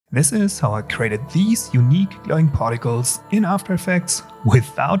This is how I created these unique glowing particles in After Effects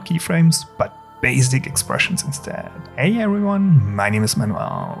without keyframes, but basic expressions instead. Hey everyone, my name is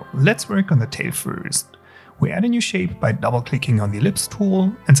Manuel. Let's work on the tail first. We add a new shape by double-clicking on the ellipse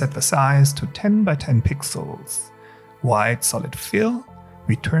tool and set the size to 10 by 10 pixels. White solid fill,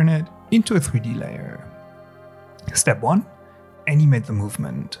 we turn it into a 3D layer. Step 1. Animate the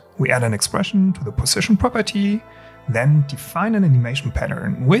movement. We add an expression to the position property, then define an animation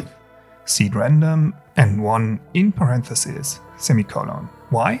pattern with seed random and 1 in parentheses, semicolon.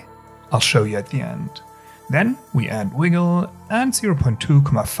 Why? I'll show you at the end. Then we add wiggle and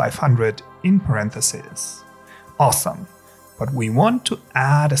 0.2,500 in parentheses. Awesome, but we want to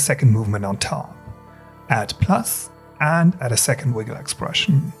add a second movement on top. Add plus and add a second wiggle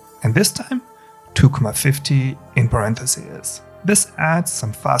expression. And this time 2,50 in parentheses. This adds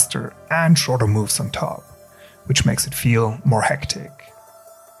some faster and shorter moves on top, which makes it feel more hectic.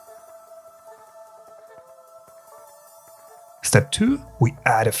 Step 2, we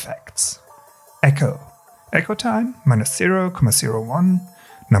add effects. Echo. Echo time minus 0,01,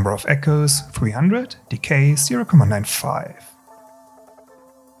 number of echoes 300, decay 0,95.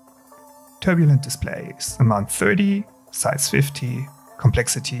 Turbulent Displace, amount 30, size 50,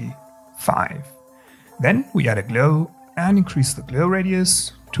 complexity 5. Then we add a glow and increase the glow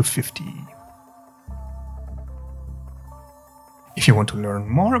radius to 50. If you want to learn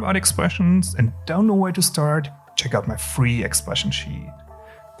more about expressions and don't know where to start, check out my free expression sheet.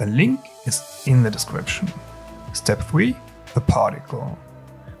 The link is in the description. Step 3. The particle.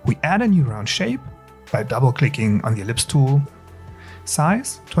 We add a new round shape by double-clicking on the ellipse tool.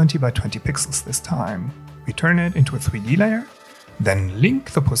 Size 20 by 20 pixels this time. We turn it into a 3D layer, then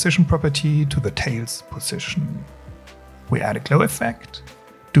link the position property to the tail's position. We add a glow effect,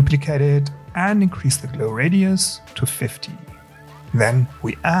 duplicate it, and increase the glow radius to 50. Then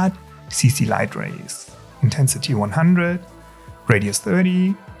we add CC light rays, intensity 100, radius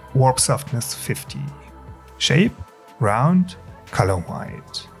 30, warp softness 50. Shape, round, color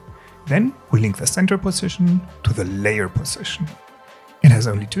white. Then we link the center position to the layer position. It has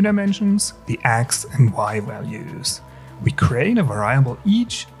only 2 dimensions, the x and y values. We create a variable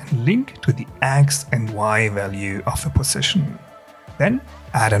each and link to the x and y value of the position. Then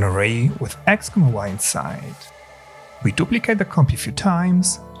add an array with x, y inside. We duplicate the comp a few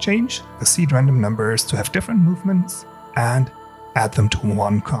times, change the seed random numbers to have different movements, and add them to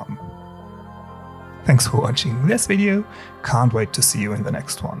one comp. Thanks for watching this video, can't wait to see you in the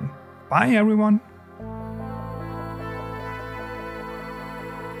next one. Bye everyone!